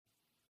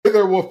Hey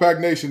there,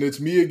 Wolfpack Nation. It's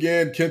me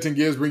again, Kenton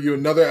Gibbs, bringing you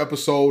another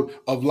episode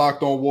of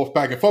Locked On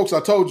Wolfpack. And folks, I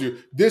told you,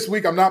 this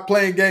week I'm not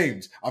playing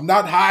games. I'm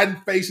not hiding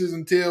faces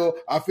until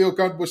I feel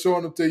comfortable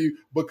showing them to you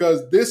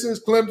because this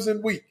is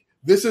Clemson week.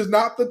 This is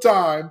not the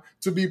time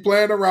to be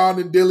playing around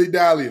and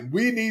dilly-dallying.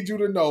 We need you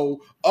to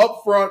know up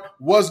front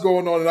what's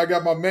going on. And I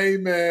got my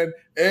main man,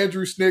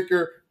 Andrew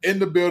Snicker, in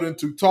the building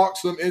to talk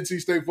some NC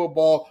State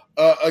football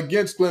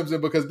against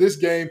Clemson because this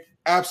game,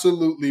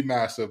 absolutely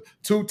massive.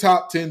 Two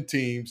top 10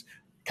 teams.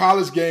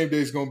 College game day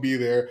is going to be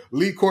there.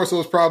 Lee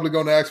Corso is probably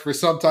going to ask for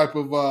some type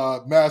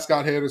of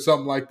mascot head or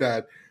something like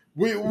that.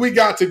 We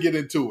got to get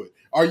into it.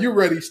 Are you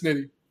ready,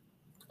 Snitty?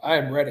 I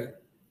am ready.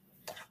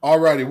 All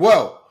righty.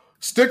 Well,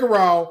 stick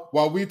around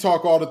while we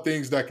talk all the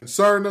things that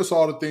concern us,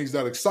 all the things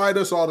that excite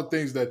us, all the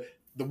things that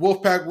the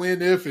Wolfpack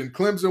win if and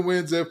Clemson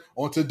wins if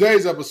on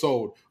today's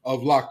episode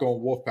of Locked On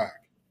Wolfpack.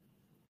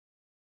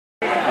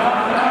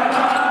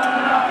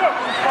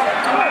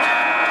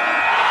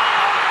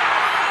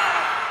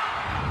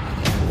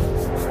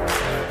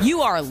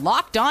 You are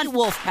Locked On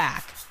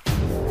Wolfpack,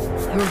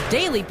 your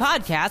daily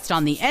podcast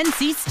on the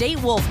NC State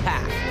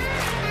Wolfpack,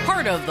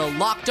 part of the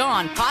Locked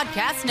On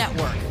Podcast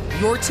Network,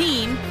 your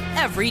team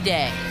every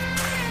day.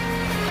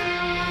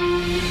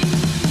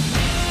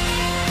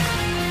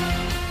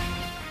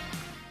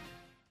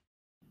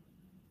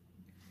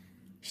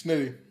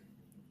 Snitty,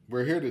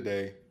 we're here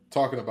today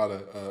talking about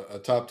a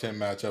top 10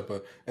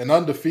 matchup, an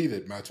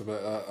undefeated matchup,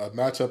 a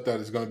matchup that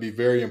is going to be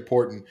very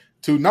important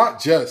to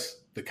not just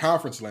the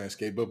conference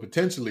landscape, but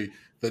potentially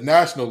the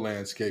national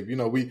landscape. You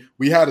know,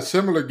 we had a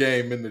similar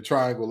game in the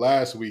Triangle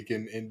last week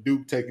in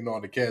Duke taking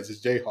on the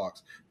Kansas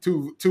Jayhawks,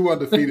 two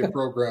undefeated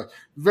programs,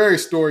 very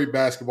storied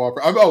basketball.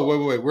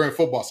 Wait, we're in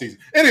football season.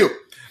 Anyway,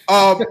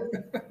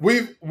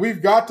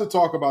 we've got to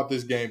talk about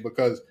this game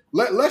because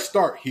let's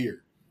start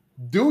here.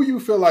 Do you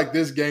feel like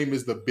this game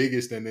is the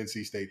biggest in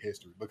NC State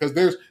history? Because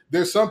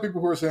there's some people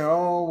who are saying,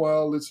 oh,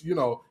 well,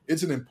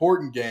 it's an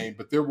important game,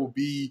 but there will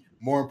be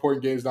more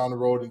important games down the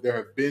road, and there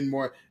have been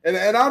more. And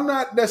I'm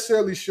not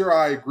necessarily sure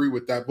I agree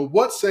with that, but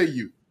what say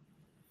you?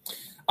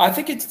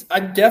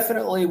 I'm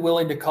definitely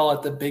willing to call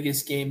it the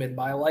biggest game in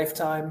my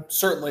lifetime.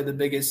 Certainly the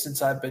biggest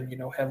since I've been,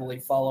 heavily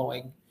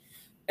following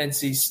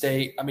NC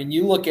State. I mean,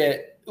 you look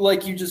at,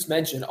 like you just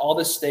mentioned, all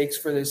the stakes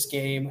for this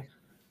game.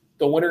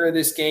 The winner of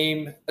this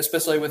game,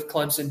 especially with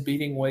Clemson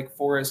beating Wake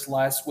Forest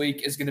last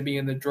week, is going to be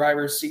in the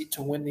driver's seat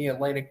to win the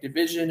Atlantic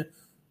Division,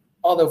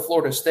 although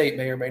Florida State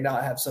may or may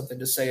not have something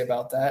to say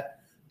about that.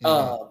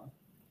 Mm-hmm.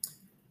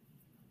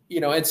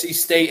 NC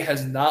State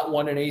has not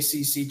won an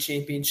ACC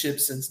championship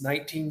since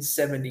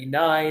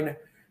 1979.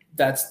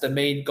 That's the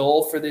main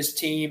goal for this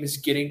team, is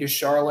getting to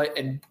Charlotte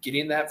and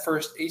getting that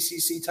first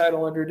ACC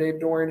title under Dave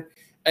Doeren.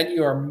 And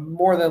you are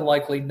more than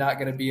likely not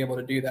going to be able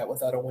to do that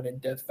without a win in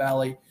Death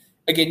Valley.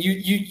 Again,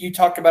 you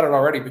talked about it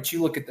already, but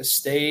you look at the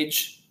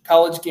stage,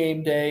 college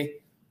game day,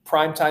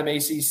 primetime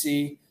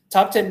ACC,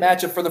 top 10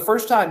 matchup for the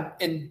first time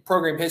in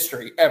program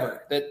history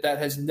ever. That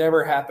has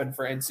never happened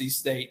for NC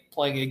State,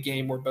 playing a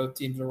game where both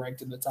teams are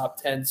ranked in the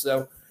top 10.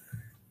 So,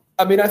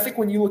 I mean, I think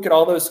when you look at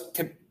all those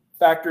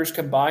factors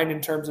combined in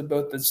terms of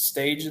both the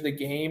stage of the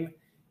game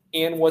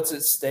and what's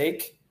at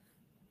stake,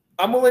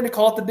 I'm willing to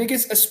call it the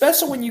biggest,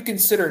 especially when you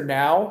consider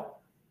now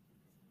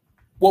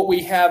what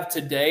we have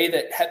today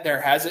that there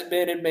hasn't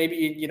been, and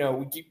maybe,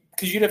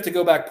 because you'd have to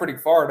go back pretty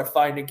far to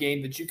find a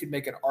game that you could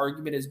make an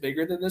argument is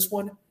bigger than this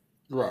one.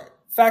 Right.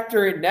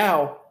 Factor in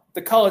now,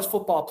 the college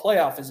football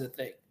playoff is a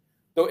thing.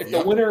 Though if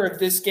the winner of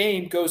this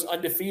game goes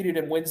undefeated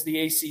and wins the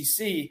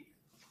ACC,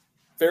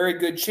 very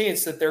good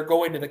chance that they're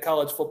going to the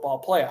college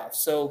football playoff.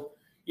 So,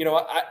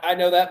 I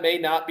know that may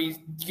not be,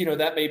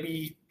 that may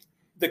be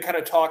the kind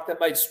of talk that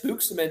might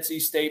spook some NC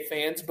State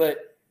fans,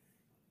 but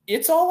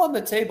it's all on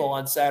the table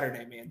on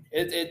Saturday, man.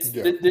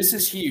 This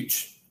is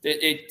huge.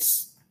 It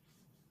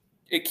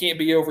can't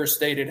be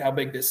overstated how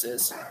big this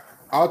is.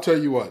 I'll tell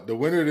you what, the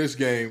winner of this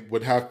game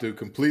would have to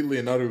completely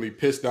and utterly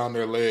piss down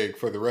their leg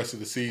for the rest of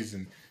the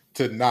season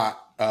to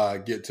not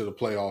get to the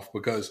playoff,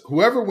 because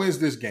whoever wins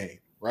this game,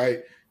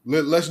 right?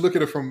 Let's look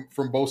at it from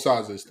both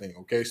sides of this thing,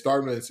 okay?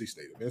 Starting with NC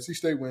State. If NC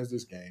State wins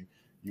this game,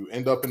 you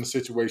end up in a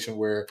situation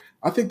where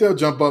I think they'll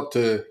jump up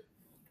to –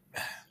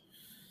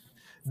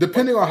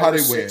 depending on how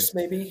they win.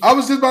 Maybe. I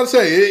was just about to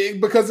say,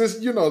 because it's,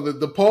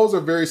 the polls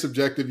are very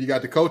subjective. You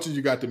got the coaches,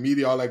 you got the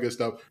media, all that good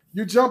stuff.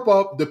 You jump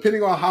up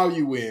depending on how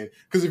you win.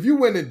 Because if you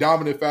win in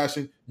dominant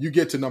fashion, you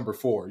get to number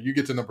 4. You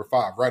get to number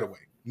 5 right away.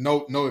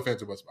 No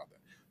offense or what's about that.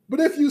 But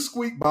if you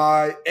squeak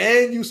by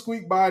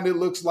and it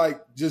looks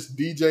like just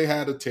DJ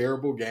had a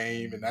terrible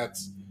game and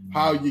that's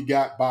how you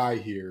got by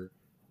here,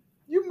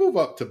 you move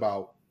up to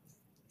about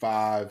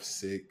 5,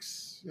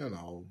 6,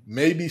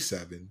 maybe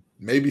 7.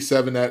 Maybe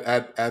 7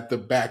 at the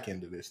back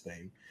end of this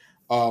thing.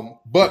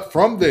 But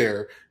from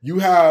there, you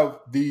have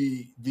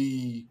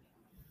the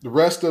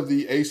rest of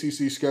the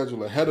ACC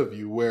schedule ahead of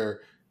you where,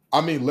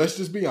 let's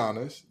just be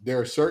honest. There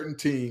are certain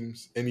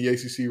teams in the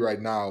ACC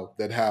right now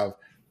that have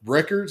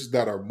records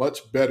that are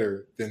much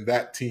better than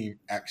that team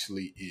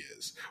actually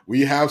is.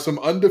 We have some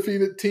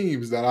undefeated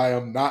teams that I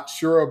am not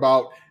sure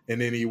about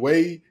in any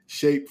way,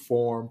 shape,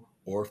 form,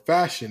 or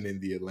fashion in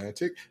the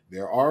Atlantic.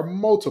 There are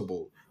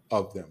multiple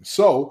of them.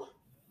 So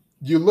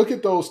you look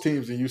at those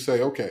teams and you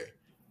say, okay,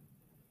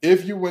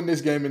 if you win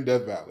this game in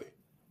Death Valley,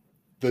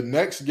 the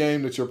next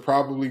game that you're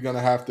probably going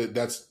to have to,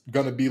 that's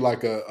going to be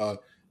like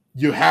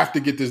you have to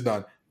get this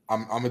done.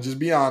 I'm going to just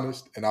be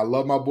honest, and I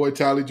love my boy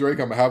Tally Drake.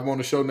 I'm going to have him on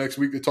the show next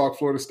week to talk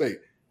Florida State.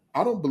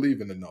 I don't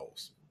believe in the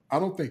nose. I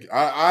don't think –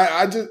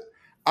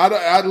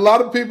 a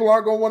lot of people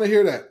aren't going to want to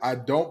hear that. I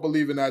don't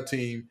believe in that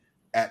team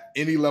at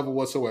any level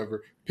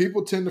whatsoever.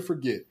 People tend to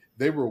forget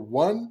they were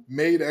one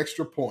made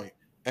extra point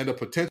and a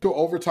potential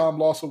overtime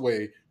loss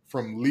away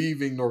from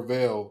leaving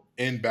Norvell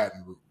in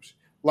Baton Rouge.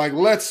 Like,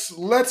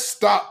 let's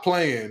stop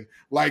playing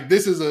like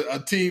this is a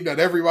team that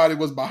everybody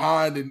was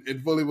behind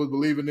and fully was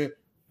believing in.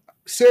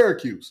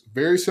 Syracuse,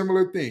 very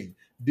similar thing.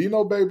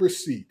 Dino Babers'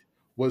 seat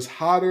was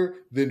hotter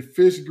than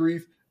fish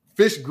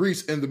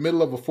grease in the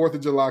middle of a 4th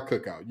of July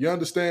cookout. You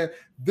understand?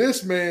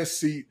 This man's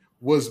seat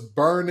was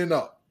burning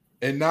up.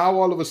 And now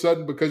all of a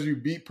sudden, because you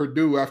beat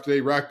Purdue after they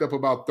racked up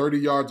about 30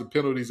 yards of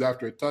penalties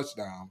after a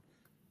touchdown,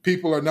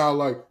 people are now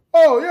like,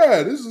 oh,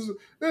 yeah, this is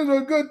a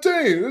good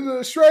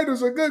team.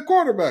 Schrader's a good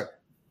quarterback.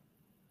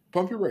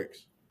 Pump your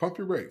brakes. Pump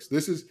your brakes.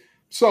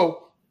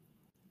 So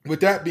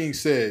with that being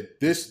said,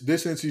 this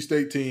NC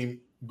State team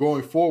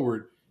going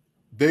forward,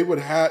 they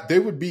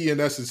would be in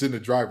essence in the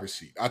driver's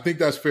seat. I think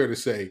that's fair to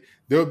say.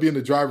 They would be in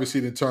the driver's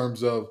seat in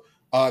terms of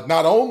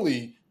not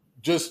only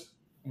just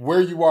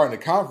where you are in the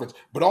conference,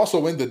 but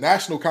also in the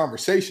national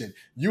conversation.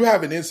 You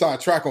have an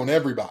inside track on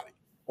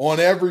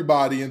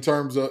everybody in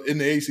terms of in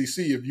the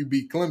ACC. If you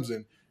beat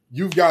Clemson,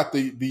 you've got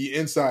the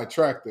inside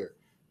track there.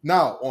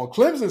 Now, on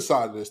Clemson's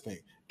side of this thing,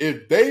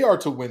 if they are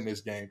to win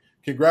this game,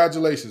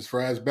 congratulations.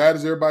 For as bad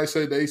as everybody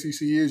said the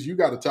ACC is, you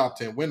got a top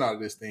 10 win out of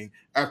this thing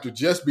after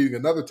just beating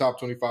another top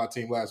 25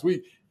 team last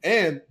week.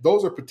 And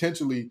those are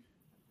potentially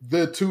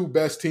the two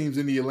best teams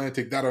in the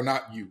Atlantic that are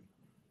not you.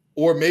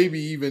 Or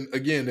maybe even,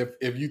 again,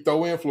 if you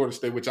throw in Florida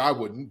State, which I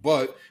wouldn't,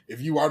 but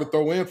if you are to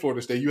throw in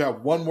Florida State, you have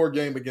one more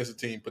game against a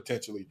team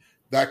potentially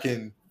that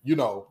can,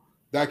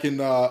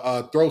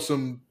 throw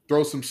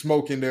some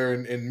smoke in there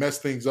and mess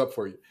things up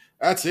for you.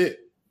 That's it.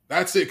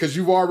 Because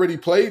you've already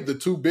played the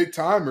two big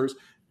timers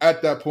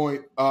at that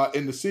point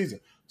in the season.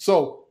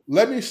 So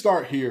let me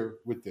start here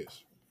with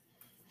this.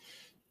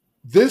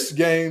 This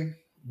game,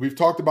 we've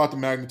talked about the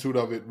magnitude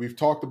of it. We've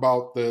talked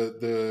about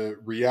the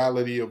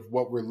reality of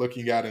what we're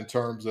looking at in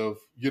terms of,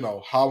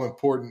 how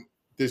important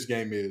this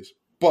game is.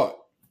 But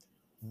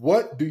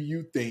what do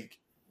you think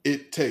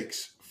it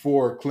takes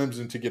for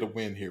Clemson to get a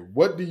win here?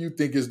 What do you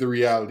think is the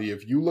reality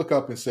if you look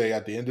up and say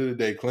at the end of the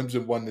day,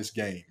 Clemson won this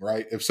game,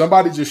 right? If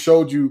somebody just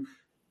showed you,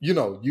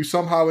 you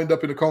somehow end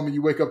up in a coma,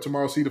 you wake up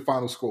tomorrow, see the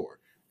final score,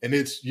 and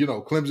it's,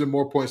 Clemson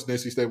more points than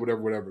NC State,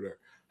 whatever there.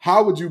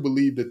 How would you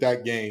believe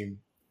that game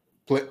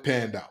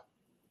panned out?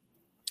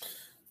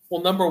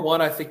 Well, number one,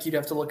 I think you'd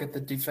have to look at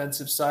the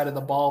defensive side of the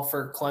ball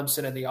for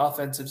Clemson and the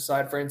offensive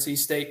side for NC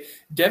State.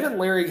 Devin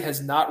Leary has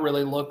not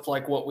really looked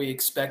like what we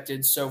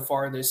expected so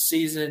far this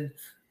season.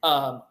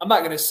 I'm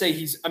not going to say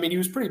he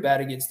was pretty bad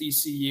against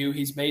ECU.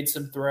 He's made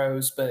some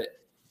throws, but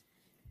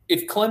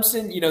if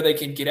Clemson, they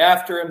can get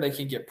after him, they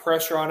can get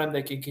pressure on him,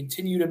 they can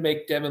continue to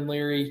make Devin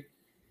Leary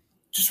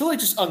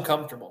just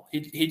uncomfortable.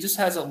 He just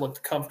hasn't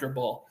looked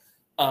comfortable.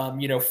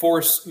 Make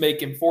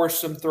him force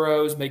some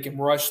throws, make him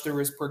rush through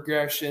his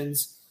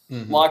progressions,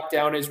 lock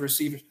down his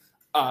receivers.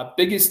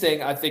 Biggest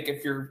thing, I think,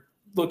 if you're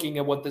looking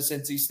at what this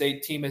NC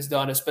State team has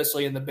done,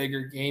 especially in the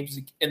bigger games,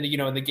 in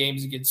the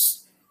games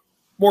against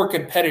more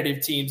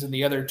competitive teams than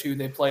the other two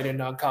they played in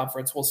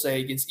non-conference, we'll say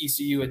against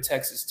ECU and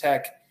Texas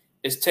Tech,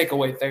 is take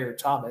away Thayer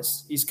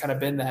Thomas. He's kind of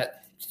been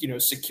that,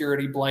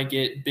 security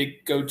blanket,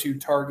 big go-to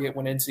target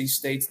when NC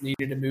State's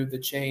needed to move the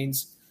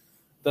chains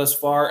thus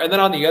far. And then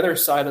on the other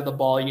side of the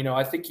ball,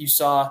 I think you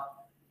saw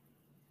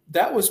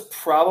that was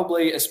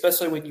probably,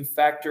 especially when you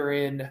factor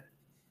in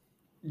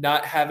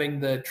not having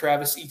the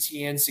Travis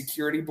Etienne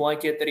security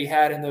blanket that he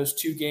had in those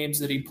two games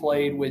that he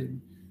played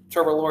when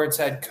Trevor Lawrence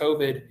had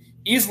COVID,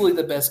 easily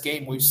the best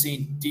game we've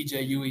seen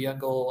DJ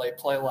Uiagalelei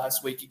play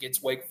last week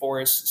against Wake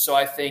Forest. So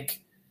I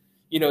think,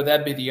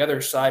 that'd be the other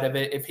side of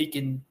it. If he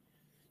can,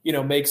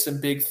 make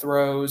some big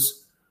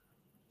throws,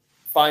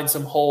 find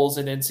some holes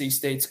in NC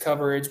State's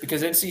coverage,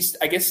 because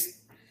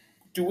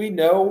do we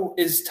know,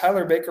 is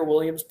Tyler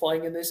Baker-Williams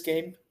playing in this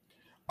game?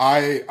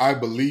 I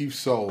believe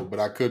so, but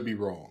I could be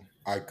wrong.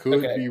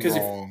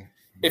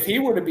 If he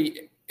were to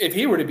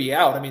be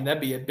out,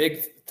 that'd be a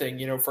big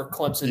thing, for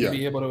Clemson to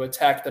be able to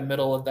attack the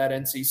middle of that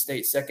NC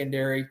State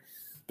secondary.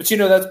 But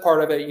that's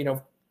part of it.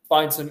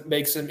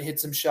 Hit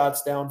some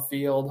shots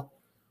downfield.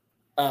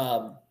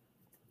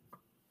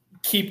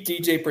 Keep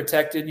DJ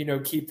protected,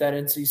 keep that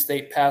NC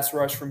State pass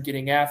rush from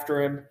getting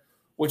after him,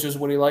 which is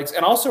what he likes.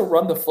 And also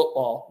run the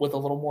football with a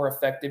little more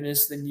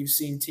effectiveness than you've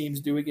seen teams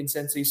do against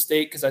NC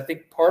State, because I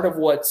think part of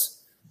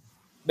what's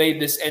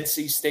made this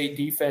NC State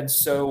defense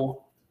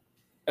so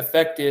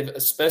effective,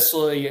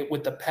 especially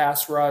with the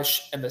pass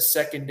rush and the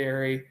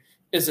secondary,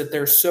 is that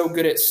they're so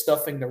good at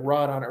stuffing the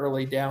run on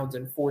early downs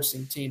and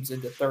forcing teams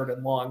into 3rd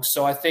and long.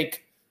 So I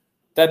think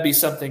that'd be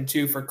something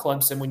too for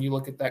Clemson when you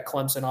look at that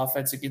Clemson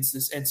offense against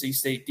this NC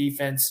State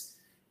defense,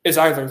 is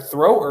either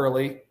throw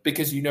early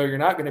because you know you're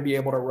not going to be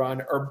able to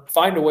run, or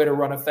find a way to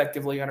run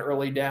effectively on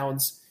early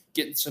downs,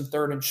 getting some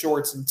 3rd and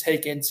shorts, and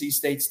take NC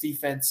State's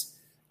defense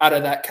out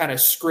of that kind of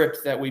script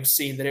that we've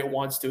seen that it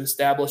wants to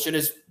establish and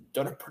has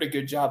done a pretty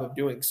good job of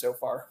doing so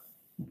far.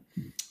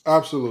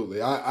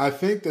 Absolutely. I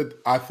think that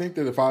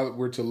if I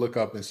were to look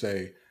up and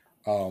say,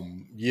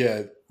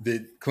 that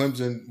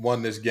Clemson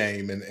won this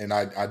game, and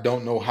I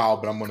don't know how,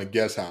 but I'm going to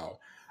guess how.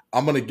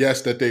 I'm going to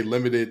guess that they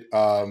limited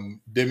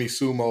Demi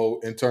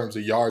Sumo in terms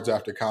of yards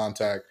after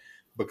contact,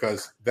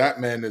 because that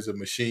man is a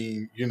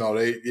machine. You know,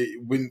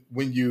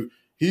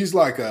 he's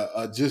like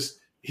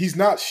he's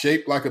not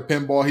shaped like a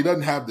pinball. He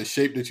doesn't have the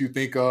shape that you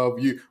think of.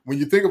 When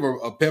you think of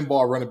a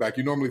pinball running back,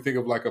 you normally think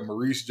of like a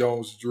Maurice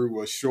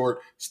Jones-Drew, a short,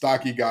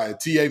 stocky guy, a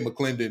T.A.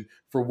 McClendon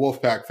for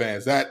Wolfpack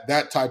fans.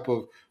 That type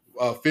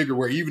of figure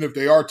where even if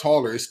they are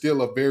taller, it's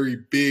still a very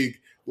big,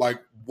 like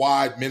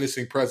wide,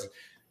 menacing presence.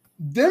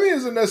 Demi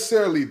isn't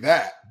necessarily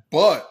that,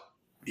 but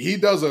he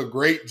does a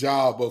great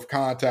job of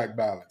contact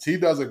balance. He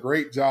does a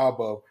great job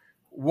of,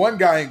 one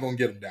guy ain't going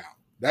to get him down.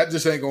 That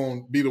just ain't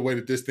going to be the way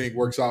that this thing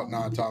works out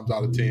 9 times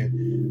out of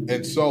 10.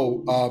 And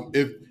so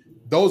if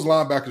those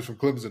linebackers from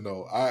Clemson,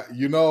 though,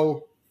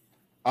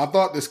 I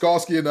thought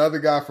Niskalski and the other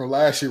guy from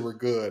last year were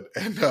good.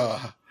 And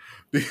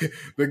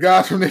the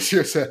guy from this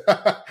year said,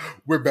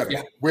 we're better.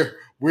 Yeah.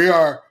 We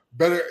are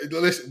better.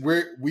 Listen,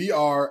 we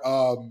are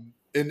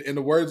in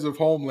the words of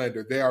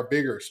Homelander, they are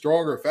bigger,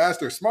 stronger,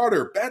 faster,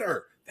 smarter,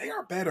 better. They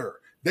are better.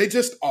 They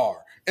just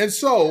are. And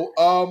so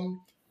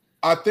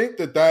I think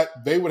that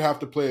they would have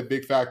to play a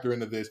big factor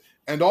into this.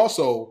 And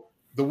also,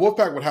 the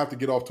Wolfpack would have to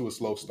get off to a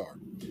slow start.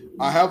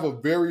 I have a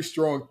very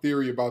strong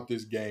theory about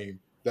this game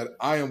that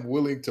I am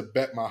willing to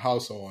bet my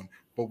house on,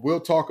 but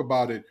we'll talk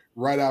about it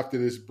right after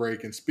this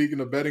break. And speaking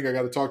of betting, I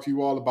got to talk to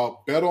you all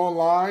about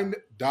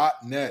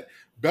betonline.net.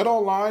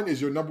 BetOnline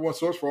is your number one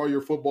source for all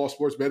your football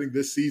sports betting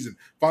this season.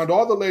 Find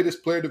all the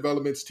latest player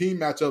developments, team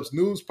matchups,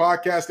 news,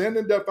 podcasts, and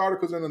in-depth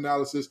articles and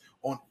analysis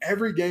on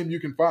every game you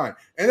can find.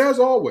 And as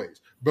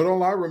always,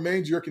 BetOnline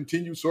remains your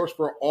continued source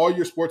for all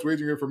your sports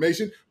wagering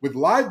information with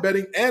live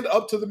betting and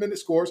up-to-the-minute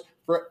scores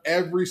for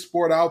every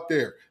sport out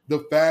there.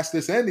 The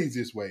fastest and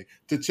easiest way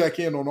to check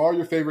in on all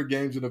your favorite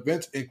games and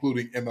events,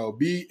 including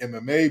MLB,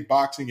 MMA,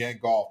 boxing,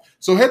 and golf.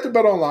 So head to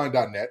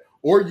betonline.net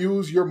or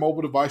use your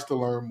mobile device to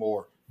learn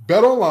more.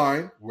 Bet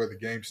online, where the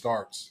game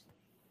starts.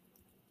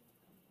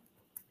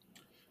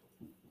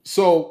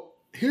 So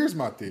here's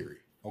my theory,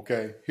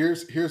 okay?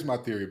 Here's my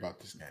theory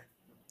about this game.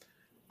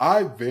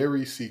 I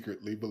very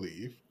secretly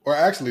believe, or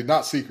actually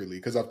not secretly,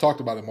 because I've talked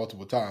about it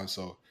multiple times,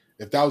 so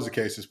if that was the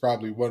case, it's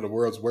probably one of the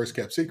world's worst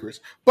kept secrets.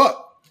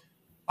 But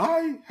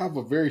I have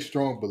a very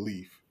strong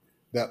belief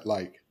that,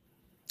 like,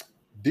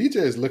 DJ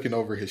is looking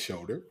over his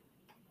shoulder.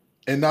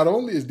 And not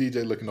only is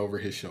DJ looking over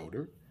his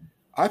shoulder,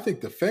 I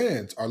think the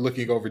fans are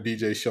looking over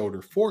DJ's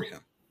shoulder for him.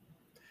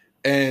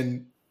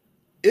 And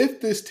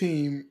if this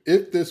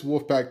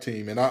Wolfpack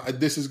team, and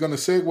this is going to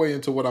segue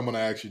into what I'm going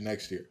to ask you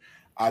next year.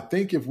 I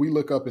think if we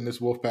look up and this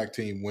Wolfpack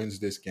team wins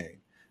this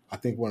game, I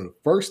think one of the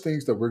first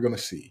things that we're going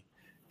to see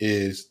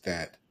is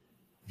that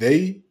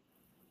they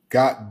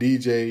got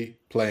DJ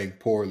playing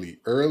poorly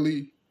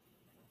early,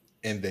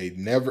 and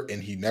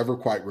he never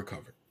quite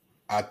recovered.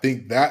 I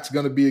think that's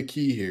going to be a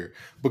key here,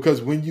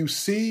 because when you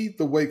see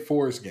the Wake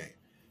Forest game,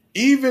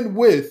 even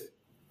with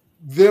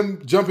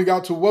them jumping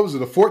out to, what was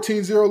it, a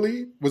 14-0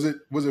 lead? Was it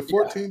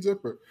 14-0?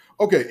 Yeah.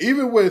 Okay,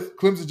 even with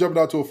Clemson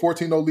jumping out to a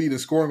 14-0 lead and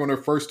scoring on their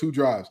first 2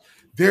 drives,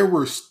 there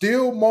were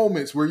still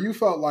moments where you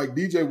felt like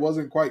DJ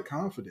wasn't quite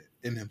confident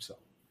in himself,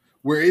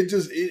 where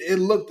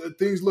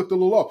things looked a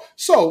little off.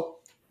 So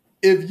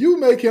if you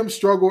make him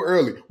struggle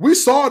early, we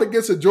saw it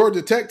against a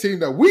Georgia Tech team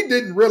that we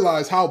didn't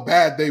realize how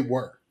bad they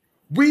were.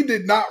 We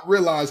did not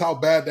realize how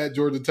bad that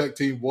Georgia Tech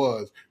team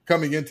was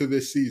coming into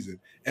this season.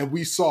 And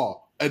we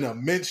saw an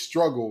immense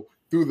struggle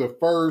through the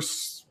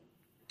first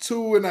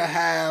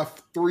 2.5,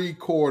 3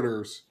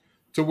 quarters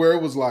to where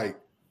it was like,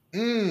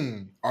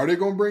 are they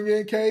going to bring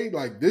in Cade?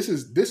 Like, this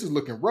is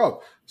looking rough.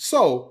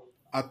 So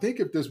I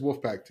think if this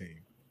Wolfpack team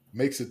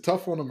makes it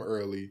tough on them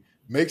early,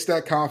 makes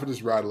that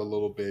confidence rattle a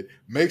little bit,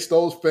 makes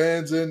those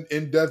fans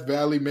in Death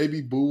Valley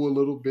maybe boo a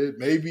little bit,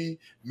 maybe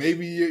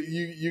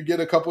you get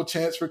a couple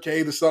chants for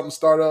Cade or something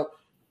start up,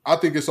 I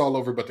think it's all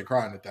over but the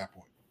crying at that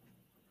point.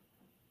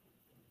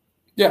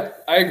 Yeah,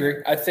 I agree.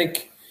 I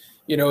think,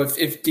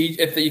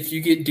 if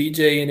you get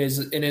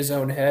DJ in his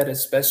own head,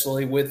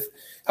 especially with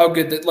how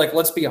good that, like,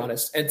 let's be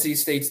honest, NC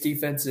State's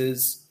defense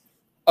is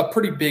a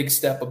pretty big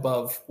step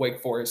above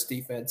Wake Forest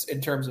defense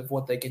in terms of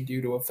what they can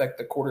do to affect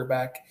the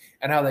quarterback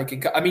and how they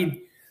can. I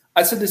mean,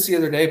 I said this the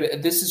other day,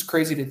 but this is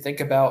crazy to think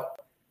about.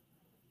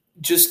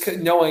 Just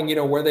knowing,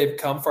 where they've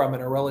come from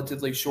in a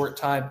relatively short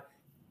time,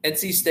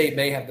 NC State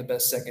may have the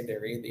best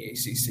secondary in the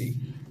ACC.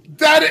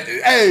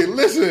 Hey,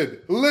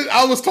 listen.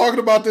 I was talking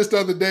about this the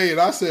other day, and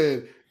I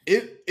said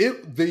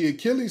the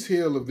Achilles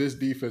heel of this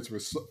defense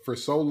for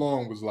so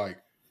long was like,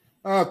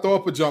 throw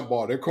up a jump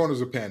ball. Their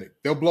corners are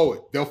panicked. They'll blow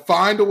it. They'll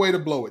find a way to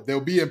blow it.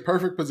 They'll be in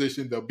perfect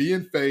position. They'll be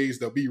in phase.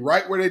 They'll be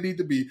right where they need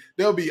to be.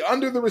 They'll be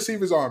under the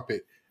receiver's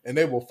armpit, and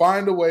they will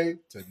find a way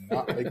to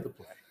not make the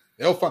play.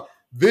 They'll find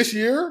this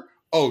year.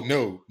 Oh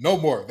no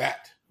more of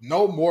that.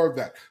 No more of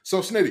that. So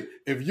Snitty,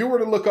 if you were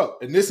to look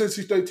up, and this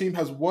NC State team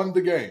has won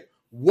the game,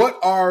 what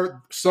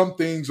are some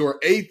things or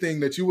a thing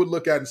that you would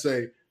look at and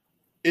say,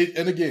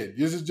 and again,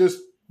 this is just,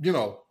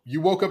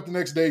 you woke up the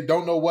next day,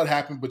 don't know what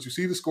happened, but you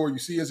see the score, you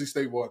see NC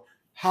State won.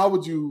 How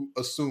would you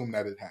assume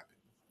that it happened?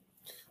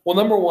 Well,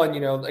 number one,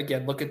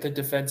 again, look at the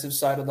defensive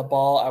side of the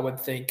ball. I would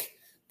think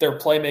their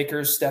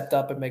playmakers stepped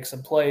up and make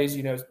some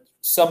plays.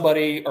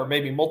 Somebody or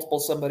maybe multiple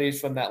somebodies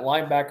from that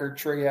linebacker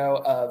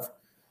trio of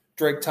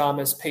Drake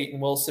Thomas, Peyton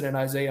Wilson, and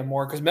Isaiah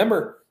Moore. Because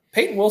remember,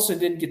 Peyton Wilson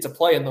didn't get to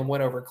play in the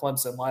win over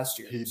Clemson last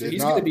year. He's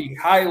going to be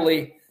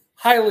highly,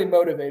 highly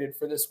motivated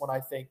for this one, I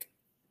think.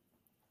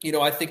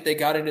 I think they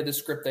got into the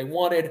script they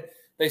wanted.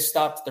 They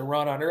stopped the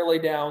run on early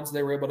downs.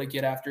 They were able to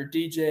get after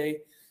DJ,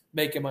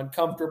 make him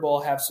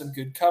uncomfortable, have some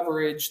good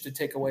coverage to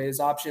take away his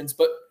options.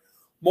 But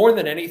more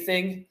than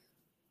anything,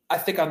 I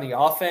think on the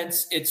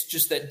offense, it's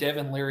just that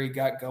Devin Leary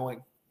got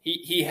going.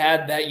 He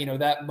had that,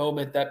 that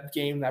moment, that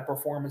game, that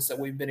performance that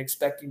we've been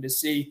expecting to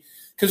see.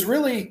 Because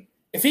really,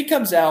 if he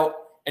comes out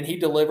and he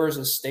delivers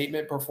a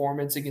statement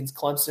performance against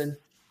Clemson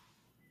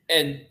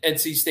and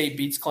NC State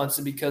beats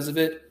Clemson because of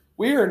it,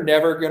 we are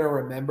never going to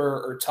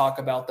remember or talk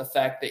about the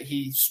fact that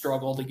he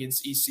struggled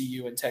against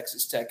ECU and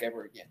Texas Tech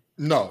ever again.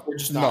 No, we're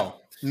just not.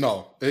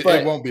 No. It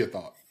won't be a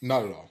thought.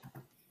 Not at all.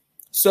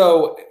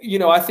 So,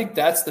 I think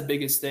that's the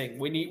biggest thing.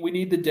 We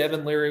need the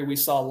Devin Leary we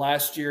saw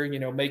last year,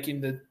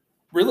 making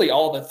really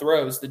all the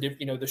throws,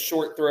 the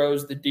short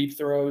throws, the deep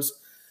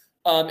throws.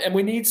 And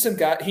we need some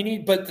guy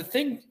but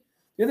the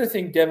other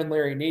thing Devin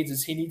Leary needs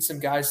is he needs some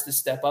guys to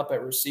step up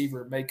at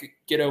receiver,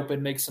 get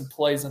open, make some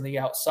plays on the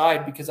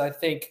outside, because I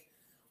think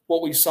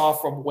what we saw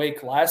from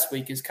Wake last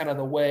week is kind of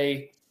the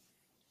way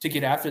to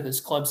get after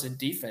this Clemson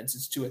defense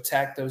is to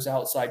attack those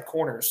outside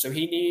corners. So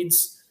he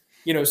needs,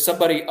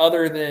 somebody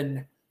other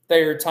than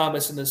Thayer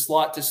Thomas in the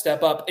slot to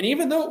step up. And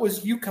even though it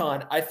was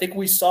UConn, I think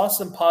we saw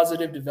some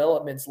positive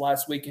developments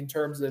last week in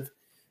terms of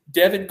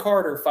Devin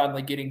Carter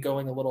finally getting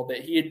going a little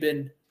bit. He had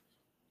been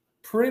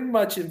pretty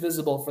much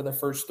invisible for the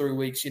first 3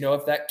 weeks.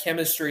 If that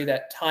chemistry,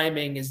 that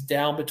timing is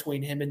down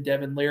between him and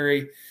Devin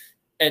Leary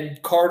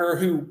and Carter,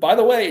 who, by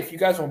the way, if you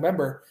guys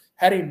remember,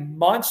 had a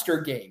monster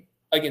game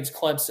against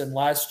Clemson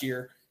last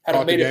year,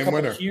 made a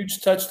couple of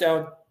huge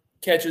touchdown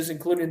catches,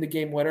 including the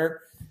game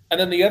winner. And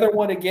then the other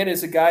one, again,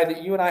 is a guy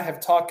that you and I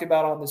have talked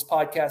about on this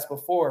podcast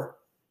before,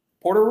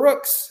 Porter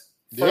Rooks.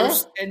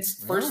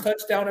 First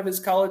touchdown of his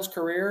college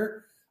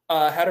career,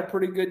 had a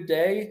pretty good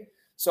day.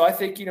 So I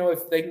think,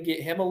 if they can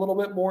get him a little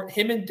bit more,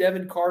 him and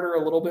Devin Carter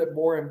a little bit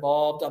more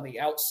involved on the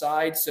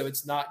outside, so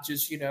it's not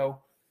just,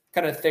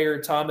 kind of Thayer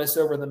Thomas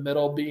over the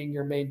middle being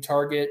your main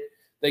target.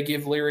 They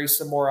give Leary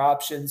some more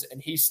options,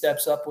 and he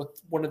steps up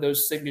with one of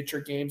those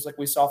signature games like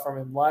we saw from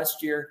him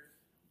last year.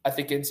 I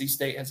think NC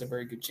State has a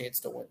very good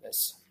chance to win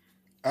this.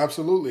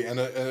 Absolutely.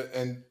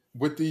 And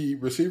with the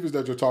receivers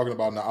that you're talking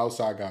about and the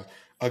outside guys,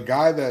 a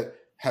guy that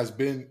has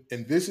been,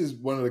 and this is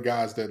one of the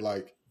guys that,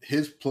 like,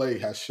 his play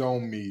has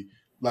shown me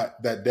like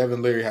that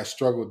Devin Leary has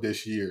struggled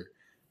this year.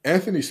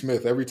 Anthony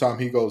Smith, every time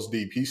he goes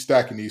deep, he's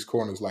stacking these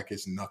corners like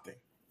it's nothing.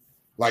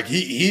 Like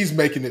he's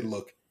making it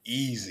look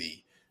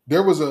easy.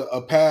 There was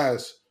a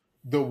pass,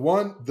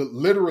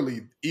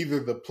 literally either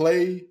the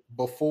play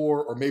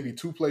before or maybe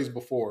 2 plays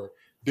before,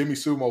 Demi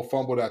Sumo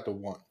fumbled at the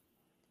 1.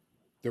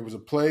 There was a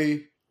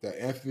play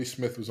that Anthony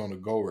Smith was on a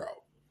go route,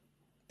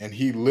 and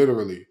he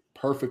literally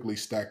perfectly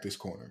stacked his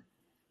corner.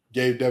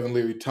 Gave Devin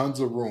Leary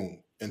tons of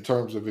room in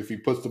terms of if he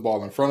puts the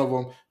ball in front of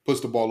him, puts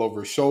the ball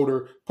over his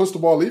shoulder, puts the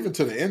ball even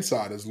to the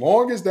inside. As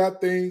long as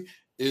that thing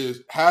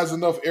has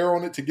enough air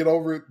on it to get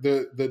over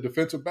the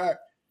defensive back,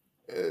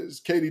 as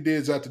Katie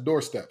did at the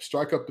doorstep,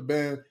 strike up the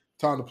band,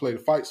 time to play the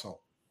fight song.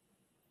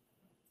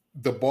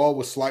 The ball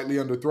was slightly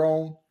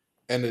underthrown,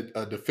 and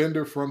a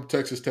defender from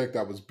Texas Tech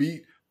that was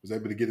beat was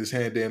able to get his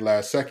hand in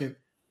last second.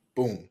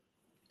 Boom.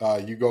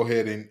 You go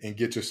ahead and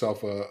get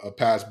yourself a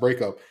pass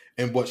breakup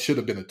and what should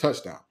have been a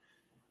touchdown.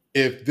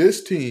 If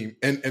this team,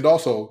 and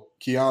also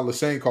Keon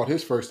Lassane caught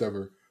his first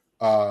ever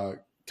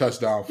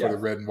touchdown for the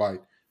Red and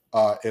White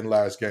in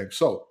last game.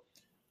 So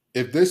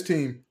if this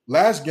team,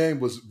 last game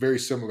was very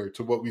similar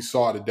to what we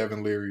saw to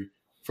Devin Leary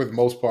for the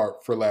most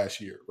part for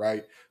last year,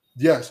 right?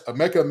 Yes,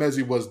 Emeka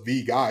Emezi was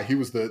the guy. He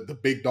was the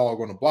big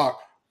dog on the block,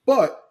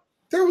 but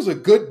there was a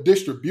good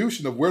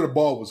distribution of where the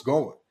ball was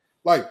going.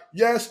 Like,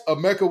 yes,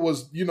 Emeka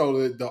was, the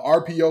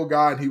RPO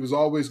guy, and he was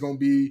always going to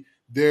be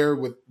there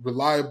with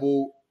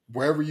reliable,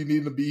 wherever you need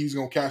him to be, he's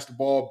going to catch the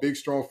ball, big,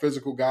 strong,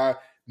 physical guy,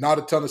 not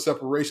a ton of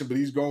separation, but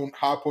he's going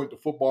high point the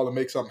football and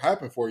make something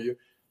happen for you.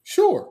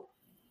 Sure.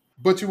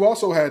 But you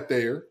also had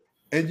Thayer,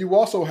 and you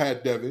also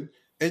had Devin,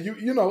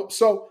 and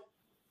so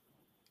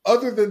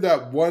other than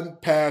that one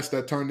pass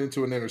that turned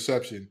into an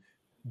interception,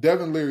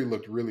 Devin Leary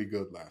looked really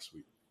good last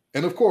week.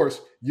 And of course,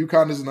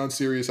 UConn is an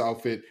unserious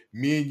outfit.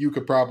 Me and you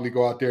could probably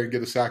go out there and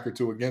get a sack or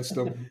two against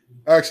them.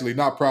 Actually,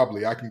 not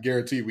probably. I can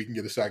guarantee we can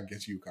get a sack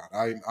against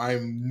UConn.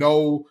 I'm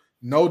no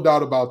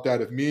doubt about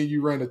that. If me and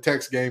you ran a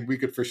text game, we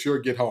could for sure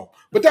get home.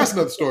 But that's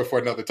another story for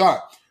another time.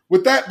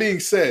 With that being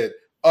said,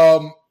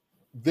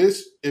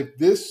 if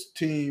this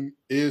team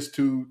is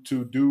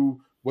to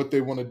do what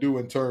they want to do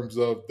in terms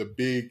of the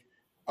big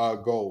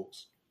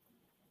goals,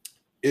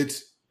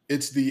 it's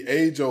the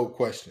age-old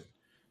question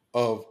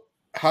of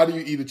how do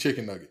you eat a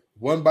chicken nugget?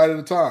 One bite at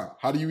a time.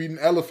 How do you eat an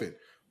elephant?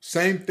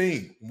 Same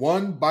thing,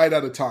 one bite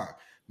at a time.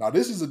 Now,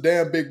 this is a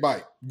damn big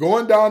bite.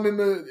 Going down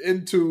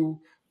into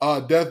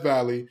Death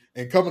Valley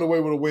and coming away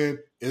with a win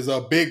is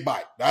a big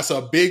bite. That's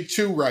a big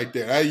chew right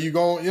there. You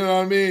know what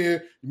I mean?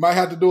 You might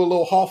have to do a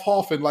little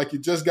hoffing like you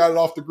just got it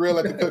off the grill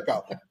at the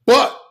cookout.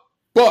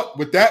 But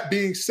with that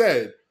being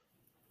said,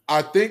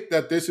 I think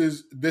that this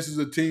is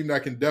a team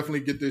that can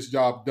definitely get this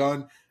job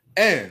done.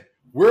 And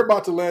we're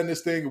about to land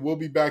this thing, and we'll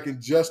be back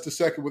in just a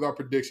second with our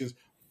predictions.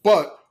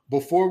 But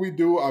before we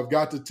do, I've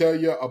got to tell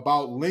you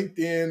about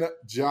LinkedIn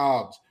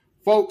Jobs.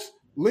 Folks,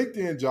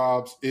 LinkedIn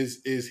Jobs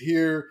is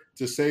here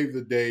to save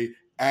the day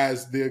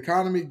as the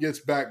economy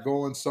gets back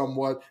going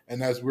somewhat,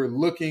 and as we're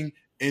looking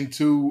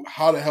into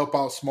how to help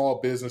out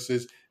small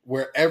businesses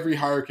where every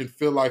hire can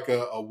feel like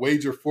a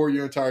wager for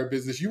your entire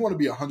business. You want to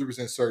be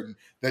 100% certain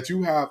that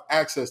you have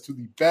access to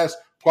the best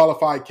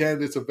qualified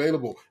candidates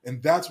available.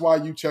 And that's why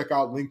you check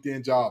out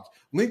LinkedIn Jobs.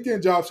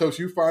 LinkedIn Jobs helps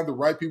you find the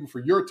right people for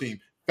your team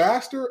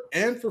faster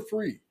and for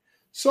free.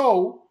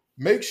 So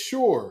make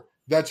sure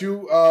that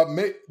you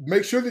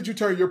make sure that you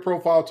turn your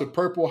profile to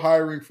purple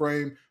hiring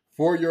frame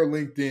for your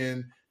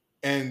LinkedIn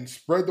and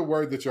spread the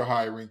word that you're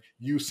hiring.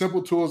 Use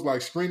simple tools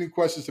like screening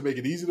questions to make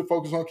it easy to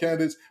focus on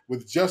candidates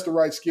with just the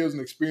right skills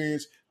and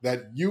experience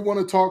that you want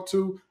to talk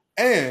to.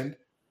 And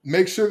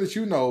make sure that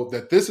you know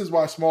that this is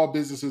why small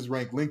businesses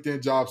rank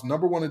LinkedIn Jobs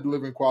 #1 in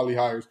delivering quality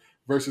hires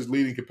versus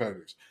leading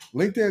competitors.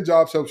 LinkedIn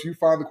Jobs helps you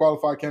find the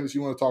qualified candidates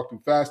you want to talk to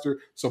faster.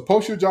 So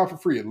post your job for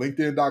free at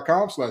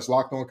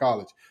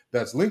linkedin.com/lockedoncollege.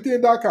 That's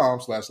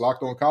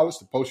linkedin.com/lockedoncollege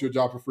to post your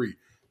job for free.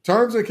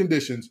 Terms and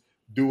conditions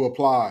do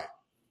apply.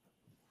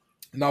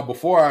 Now,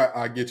 before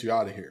I get you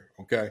out of here,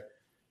 okay,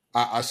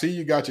 I see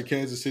you got your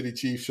Kansas City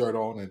Chiefs shirt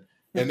on,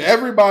 and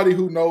everybody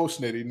who knows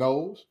Snitty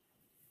knows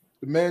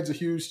the man's a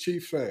huge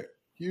Chiefs fan.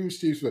 Huge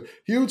Chiefs fan.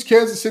 Huge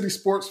Kansas City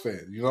sports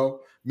fan. You know,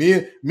 me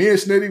and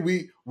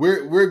Snitty,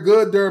 we're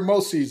good during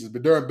most seasons,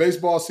 but during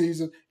baseball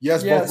season,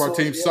 both of our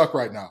teams suck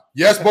right now.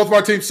 Yes, both of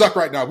our teams suck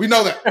right now. We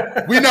know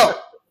that. We know.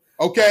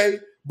 Okay.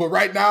 But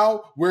right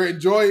now, we're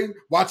enjoying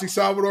watching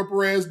Salvador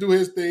Perez do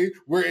his thing.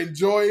 We're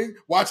enjoying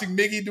watching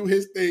Miggy do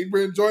his thing.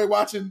 We're enjoying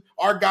watching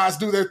our guys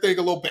do their thing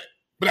a little bit.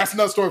 But that's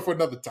another story for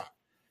another time.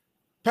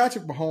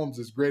 Patrick Mahomes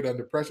is great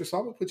under pressure, so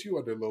I'm going to put you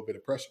under a little bit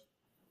of pressure.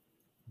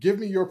 Give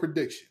me your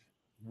prediction.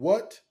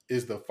 What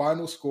is the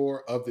final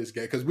score of this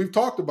game? Because we've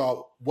talked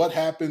about what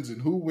happens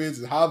and who wins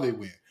and how they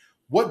win.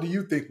 What do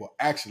you think will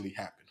actually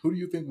happen? Who do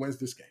you think wins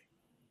this game?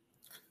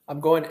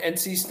 I'm going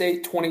NC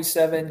State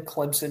 27,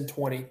 Clemson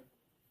 20.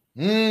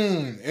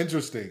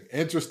 Interesting.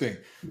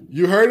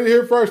 You heard it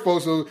here first,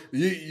 folks. So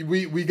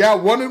we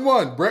got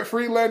 1-1. Brett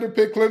Friedlander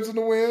picked Clemson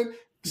to win.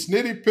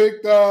 Snitty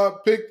picked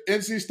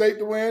NC State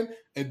to win.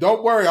 And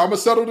don't worry, I'm gonna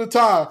settle the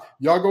tie.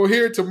 Y'all go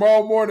hear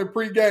tomorrow morning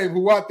pregame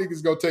who I think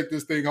is gonna take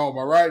this thing home.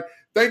 All right.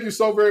 Thank you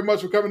so very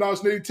much for coming out,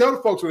 Snitty. Tell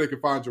the folks where they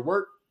can find your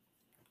work.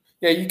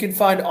 Yeah, you can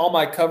find all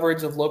my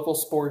coverage of local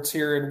sports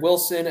here in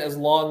Wilson, as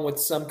long with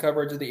some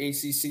coverage of the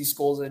ACC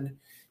schools in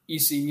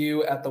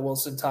ECU at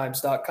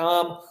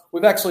thewilsontimes.com.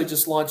 We've actually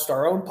just launched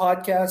our own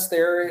podcast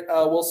there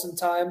at Wilson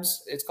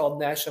Times. It's called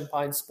Nash and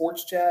Pine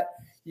Sports Chat.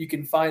 You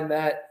can find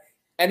that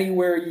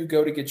anywhere you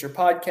go to get your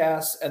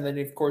podcasts. And then,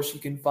 of course, you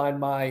can find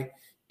my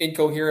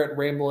incoherent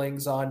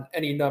ramblings on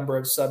any number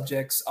of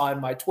subjects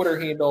on my Twitter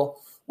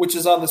handle, which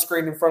is on the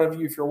screen in front of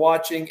you if you're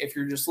watching. If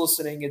you're just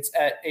listening, it's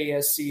at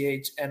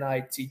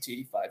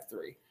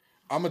ASCHNITT53.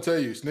 I'm going to tell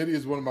you, Snitty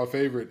is one of my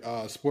favorite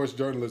sports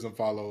journalism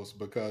follows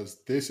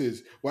because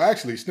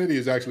Snitty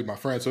is actually my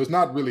friend. So it's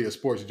not really a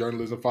sports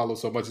journalism follow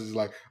so much as it's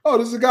like, oh,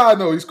 this is a guy I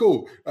know. He's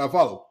cool. I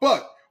follow.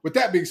 But with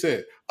that being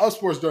said, of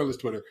sports journalist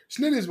Twitter,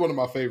 Snitty is one of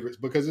my favorites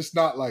because it's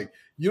not like,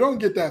 you don't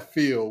get that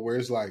feel where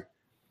it's like,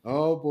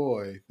 oh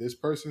boy, this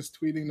person's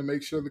tweeting to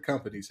make sure the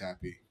company's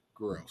happy.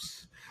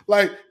 Gross.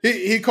 Like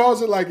he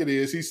calls it like it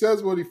is. He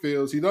says what he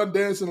feels. He doesn't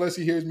dance unless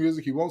he hears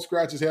music. He won't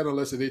scratch his head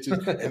unless it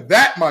itches. And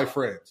that, my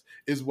friends,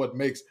 is what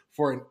makes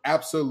for an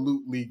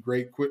absolutely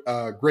great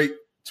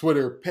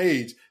Twitter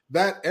page.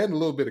 That and a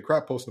little bit of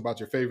crap posting about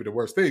your favorite and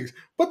worst things.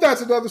 But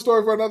that's another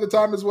story for another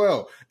time as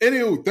well.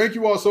 Anywho, thank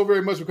you all so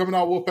very much for coming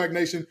out, Wolfpack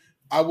Nation.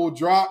 I will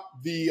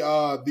drop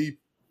the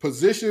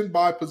position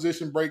by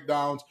position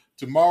breakdowns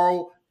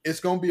tomorrow. It's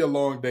going to be a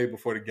long day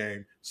before the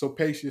game, so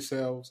pace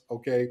yourselves,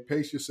 okay?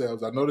 Pace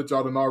yourselves. I know that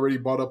y'all done already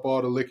bought up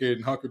all the liquor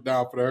and hunkered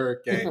down for the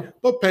hurricane,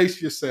 but pace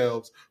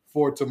yourselves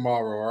for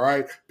tomorrow, all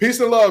right?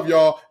 Peace and love,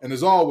 y'all, and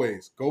as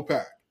always, go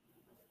Pack.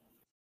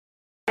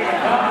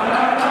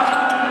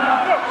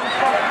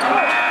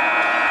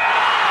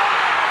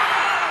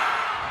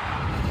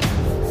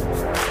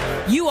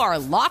 You are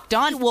Locked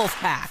On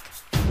Wolfpack,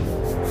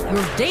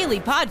 your daily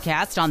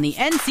podcast on the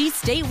NC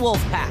State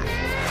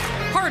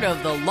Wolfpack, part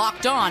of the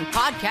Locked On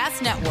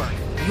Podcast Network,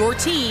 your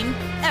team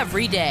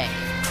every day.